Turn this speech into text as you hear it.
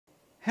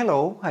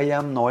Hello, I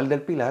am Noel Del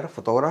Pilar,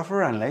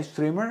 photographer and live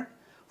streamer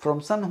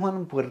from San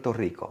Juan, Puerto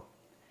Rico.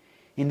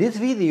 In this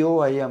video,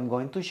 I am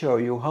going to show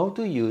you how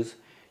to use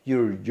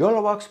your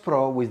YoloBox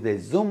Pro with the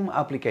Zoom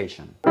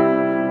application.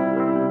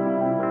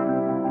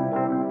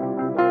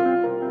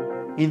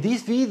 In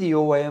this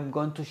video, I am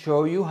going to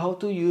show you how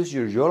to use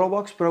your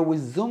YoloBox Pro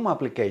with Zoom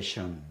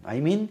application. I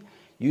mean,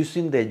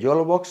 using the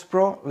YoloBox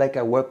Pro like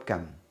a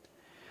webcam.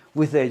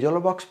 With the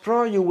YoloBox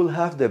Pro, you will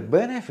have the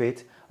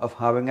benefit of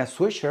having a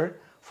switcher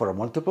for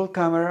multiple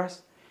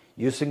cameras,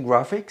 using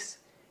graphics,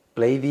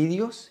 play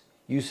videos,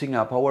 using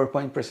a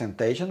PowerPoint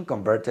presentation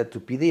converted to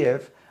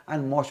PDF,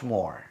 and much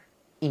more.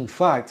 In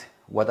fact,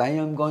 what I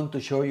am going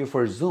to show you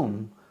for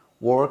Zoom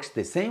works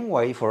the same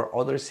way for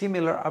other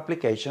similar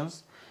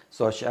applications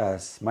such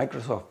as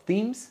Microsoft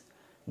Teams,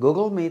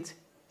 Google Meet,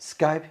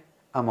 Skype,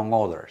 among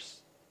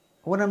others.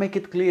 I want to make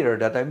it clear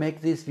that I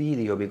make this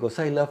video because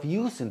I love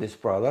using this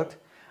product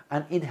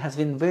and it has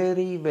been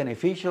very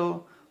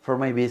beneficial for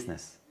my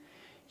business.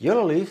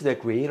 YoloLive, the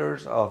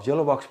creators of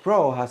YoloBox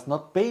Pro, has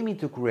not paid me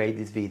to create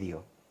this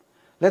video.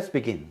 Let's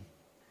begin.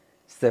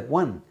 Step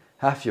 1.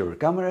 Have your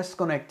cameras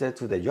connected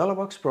to the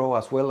YoloBox Pro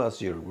as well as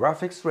your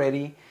graphics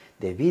ready,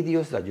 the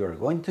videos that you are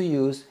going to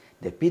use,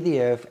 the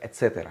PDF,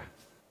 etc.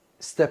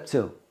 Step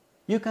 2.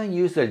 You can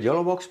use the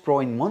YoloBox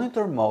Pro in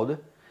monitor mode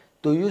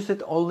to use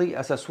it only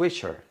as a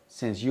switcher,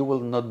 since you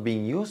will not be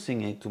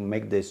using it to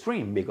make the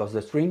stream because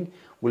the stream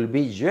will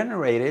be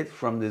generated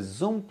from the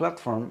Zoom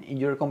platform in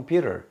your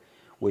computer,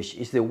 which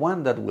is the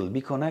one that will be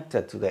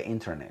connected to the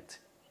internet.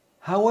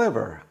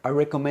 However, I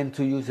recommend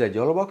to use the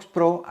YoloBox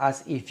Pro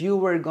as if you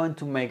were going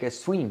to make a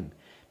stream,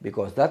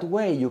 because that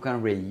way you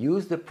can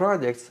reuse the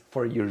projects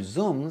for your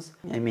Zooms.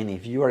 I mean,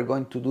 if you are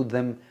going to do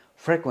them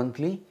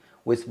frequently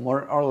with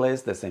more or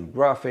less the same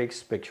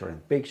graphics,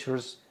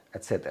 picture-in-pictures,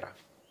 etc.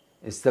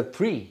 Step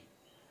 3.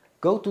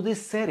 Go to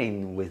this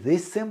setting with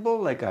this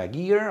symbol like a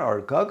gear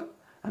or cog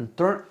and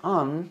turn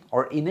on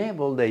or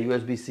enable the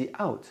USBC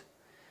Out.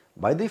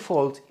 By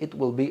default, it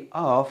will be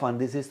off, and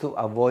this is to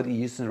avoid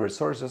using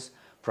resources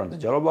from the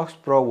YoloBox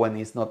Pro when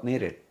it's not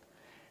needed.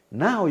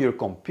 Now your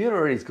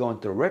computer is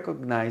going to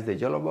recognize the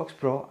YoloBox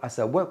Pro as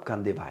a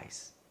webcam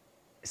device.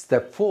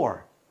 Step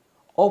 4.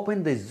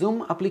 Open the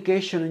Zoom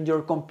application in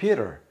your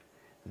computer.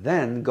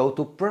 Then go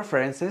to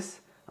Preferences,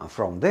 and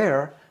from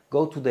there,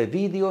 go to the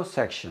Video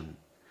section.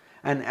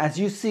 And as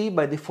you see,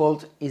 by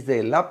default is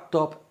the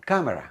laptop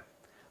camera.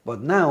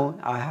 But now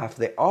I have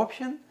the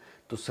option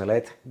to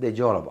select the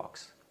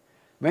YoloBox.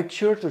 Make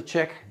sure to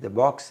check the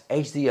box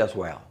HD as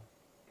well.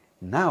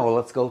 Now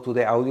let's go to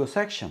the audio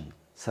section.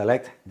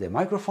 Select the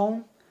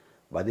microphone.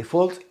 By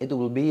default it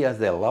will be as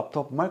the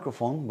laptop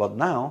microphone, but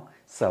now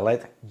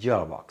select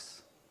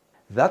YoloBox.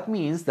 That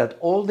means that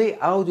all the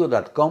audio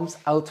that comes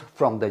out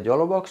from the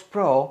YoloBox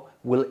Pro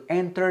will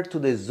enter to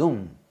the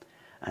Zoom.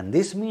 And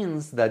this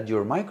means that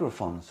your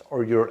microphones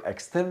or your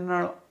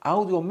external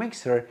audio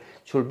mixer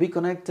should be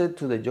connected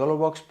to the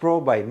YoloBox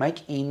Pro by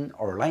mic in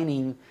or line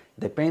in,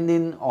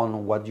 depending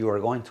on what you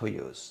are going to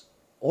use.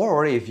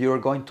 Or if you are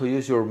going to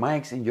use your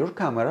mics in your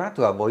camera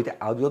to avoid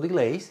audio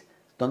delays,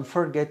 don't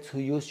forget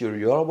to use your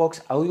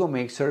YoloBox audio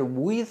mixer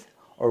with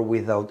or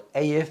without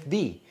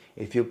AFD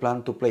if you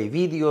plan to play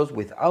videos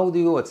with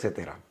audio,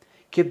 etc.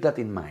 Keep that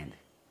in mind.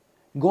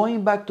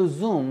 Going back to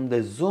Zoom,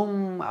 the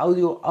Zoom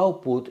audio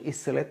output is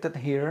selected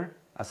here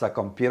as a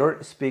computer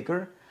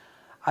speaker.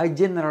 I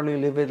generally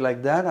leave it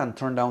like that and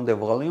turn down the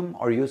volume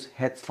or use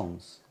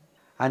headphones.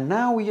 And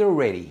now we are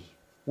ready.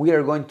 We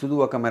are going to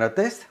do a camera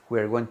test, we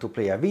are going to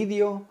play a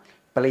video,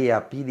 play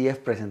a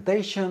PDF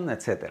presentation,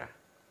 etc.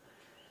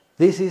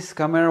 This is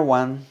camera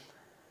 1.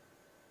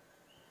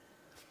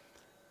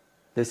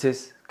 This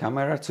is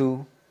camera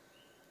 2.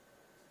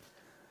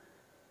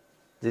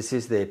 This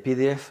is the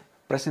PDF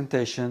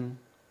presentation,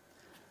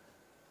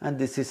 and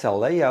this is a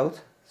layout,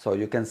 so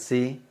you can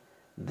see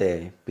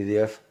the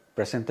PDF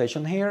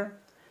presentation here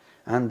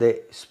and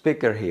the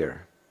speaker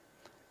here,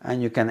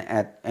 and you can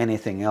add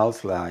anything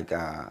else like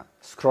a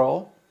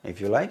scroll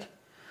if you like.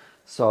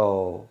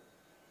 So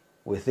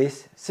with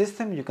this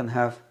system you can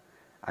have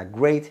a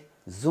great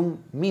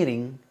Zoom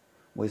meeting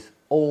with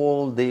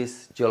all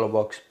these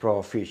YoloBox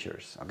Pro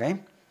features. Okay,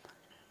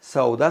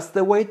 so that's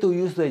the way to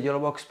use the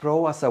YoloBox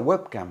Pro as a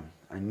webcam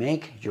and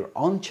make your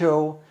own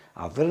show,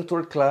 a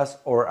virtual class,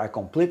 or a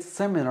complete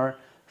seminar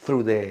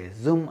through the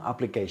Zoom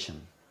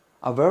application.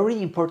 A very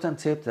important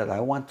tip that I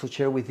want to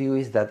share with you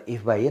is that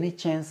if by any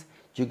chance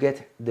you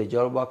get the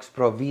YoloBox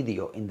Pro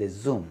video in the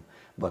Zoom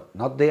but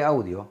not the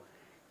audio,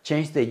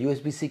 change the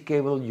USB-C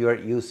cable you are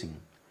using.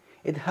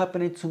 It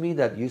happened to me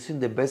that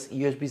using the best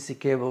USB-C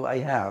cable I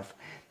have,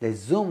 the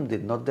Zoom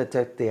did not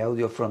detect the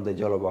audio from the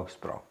YoloBox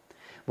Pro.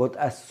 But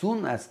as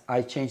soon as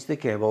I changed the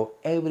cable,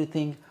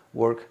 everything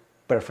worked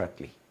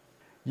perfectly.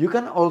 You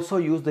can also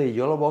use the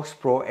YoloBox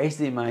Pro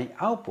HDMI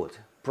output,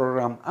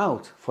 program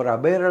out, for a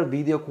better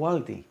video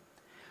quality.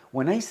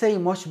 When I say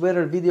much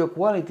better video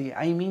quality,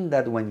 I mean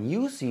that when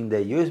using the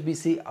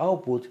USB-C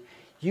output,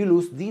 you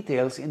lose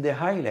details in the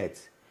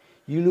highlights,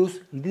 you lose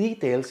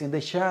details in the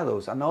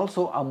shadows, and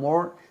also a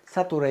more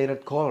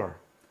saturated color.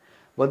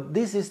 But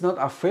this is not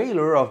a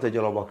failure of the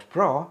YoloBox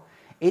Pro,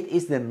 it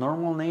is the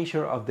normal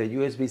nature of the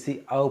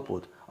USB-C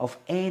output of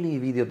any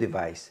video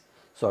device,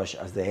 such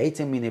as the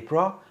 18 Mini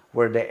Pro,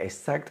 where the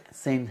exact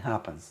same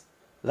happens.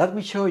 Let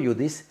me show you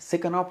this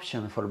second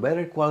option for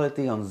better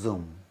quality on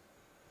Zoom.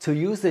 To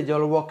use the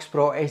YoloBox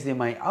Pro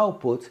HDMI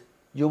output,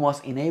 you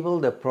must enable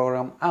the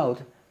program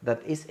Out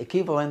that is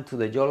equivalent to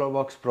the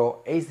YoloBox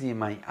Pro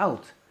HDMI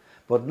Out,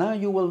 but now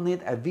you will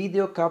need a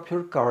video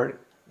capture card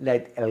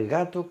like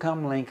Elgato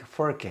Camlink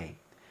 4K.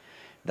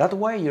 That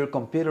way your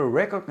computer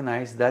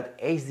recognizes that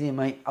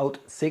HDMI Out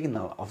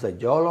signal of the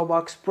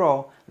YoloBox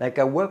Pro like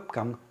a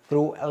webcam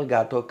through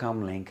Elgato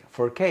Camlink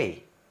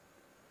 4K.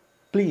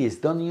 Please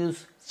don't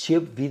use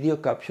cheap video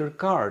capture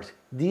cards,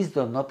 these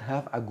do not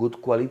have a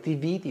good quality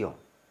video.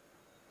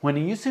 When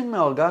using my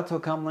Elgato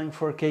Camlink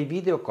 4K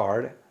video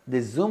card,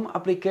 the Zoom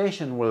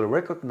application will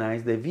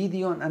recognize the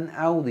video and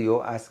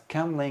audio as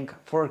Camlink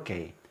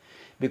 4K,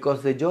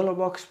 because the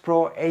YoloBox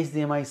Pro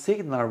HDMI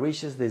signal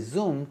reaches the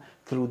Zoom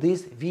through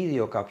this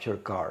video capture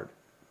card.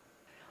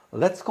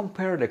 Let's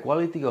compare the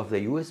quality of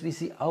the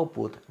USB-C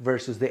output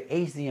versus the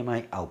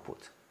HDMI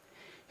output.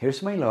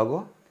 Here's my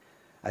logo.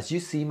 As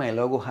you see, my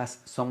logo has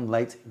some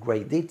light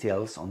gray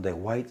details on the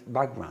white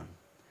background.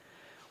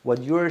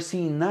 What you are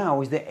seeing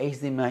now is the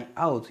HDMI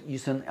out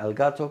using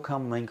Elgato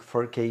Camlink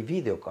 4K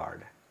video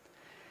card.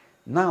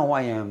 Now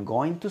I am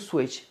going to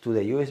switch to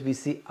the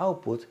USB-C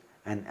output,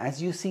 and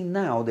as you see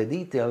now, the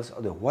details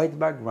of the white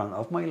background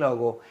of my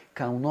logo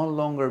can no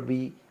longer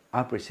be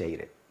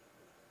appreciated.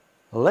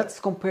 Let's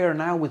compare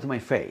now with my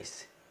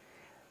face.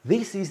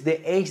 This is the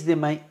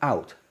HDMI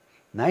out.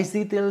 Nice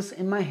details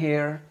in my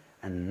hair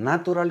and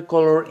natural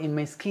color in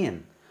my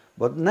skin.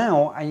 But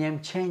now I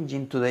am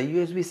changing to the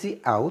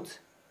USB-C out,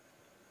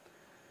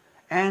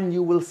 and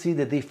you will see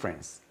the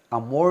difference. A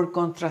more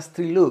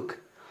contrasty look,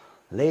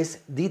 less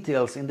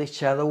details in the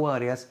shadow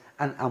areas,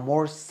 and a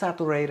more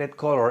saturated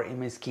color in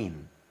my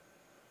skin.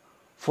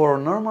 For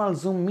normal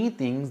Zoom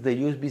meetings, the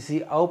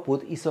USB-C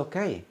output is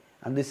okay,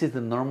 and this is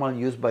the normal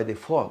use by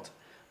default.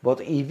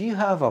 But if you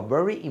have a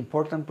very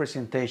important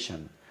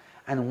presentation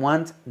and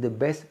want the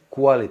best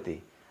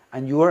quality,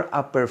 and you are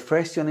a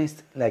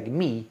perfectionist like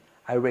me,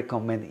 I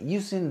recommend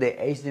using the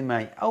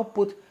HDMI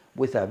output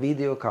with a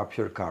video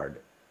capture card.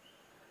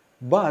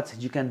 But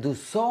you can do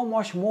so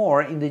much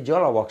more in the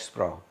YoloBox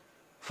Pro.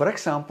 For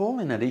example,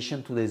 in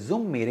addition to the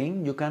Zoom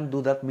meeting, you can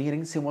do that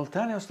meeting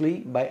simultaneously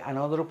by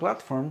another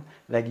platform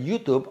like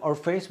YouTube or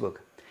Facebook.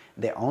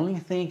 The only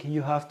thing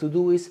you have to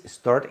do is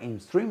start in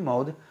stream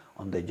mode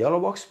on the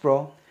YoloBox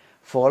Pro,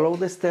 follow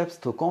the steps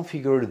to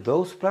configure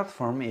those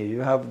platforms if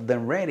you have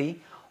them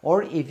ready,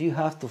 or if you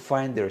have to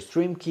find their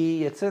stream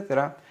key,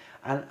 etc.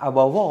 And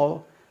above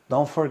all,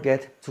 don't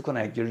forget to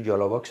connect your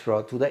YoloBox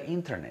Pro to the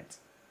internet.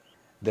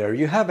 There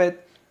you have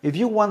it. If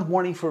you want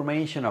more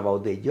information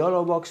about the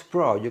YoloBox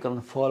Pro, you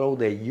can follow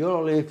the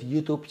YoloLive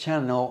YouTube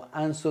channel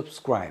and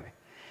subscribe.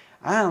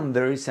 And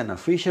there is an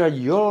official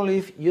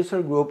YoloLive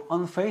user group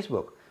on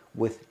Facebook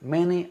with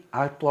many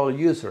actual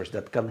users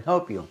that can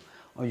help you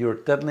on your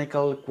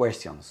technical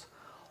questions.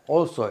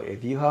 Also,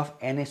 if you have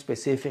any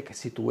specific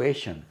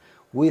situation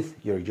with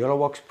your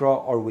YoloBox Pro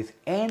or with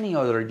any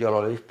other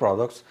YoloLive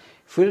products,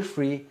 feel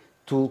free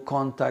to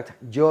contact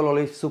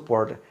YoloLive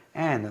support,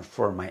 and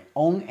for my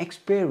own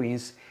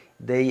experience,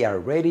 they are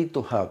ready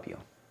to help you.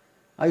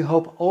 I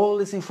hope all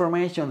this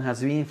information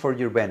has been for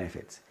your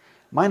benefit.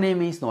 My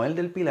name is Noel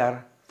Del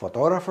Pilar,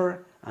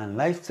 photographer and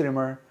live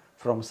streamer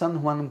from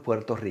San Juan,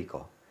 Puerto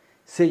Rico.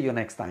 See you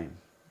next time.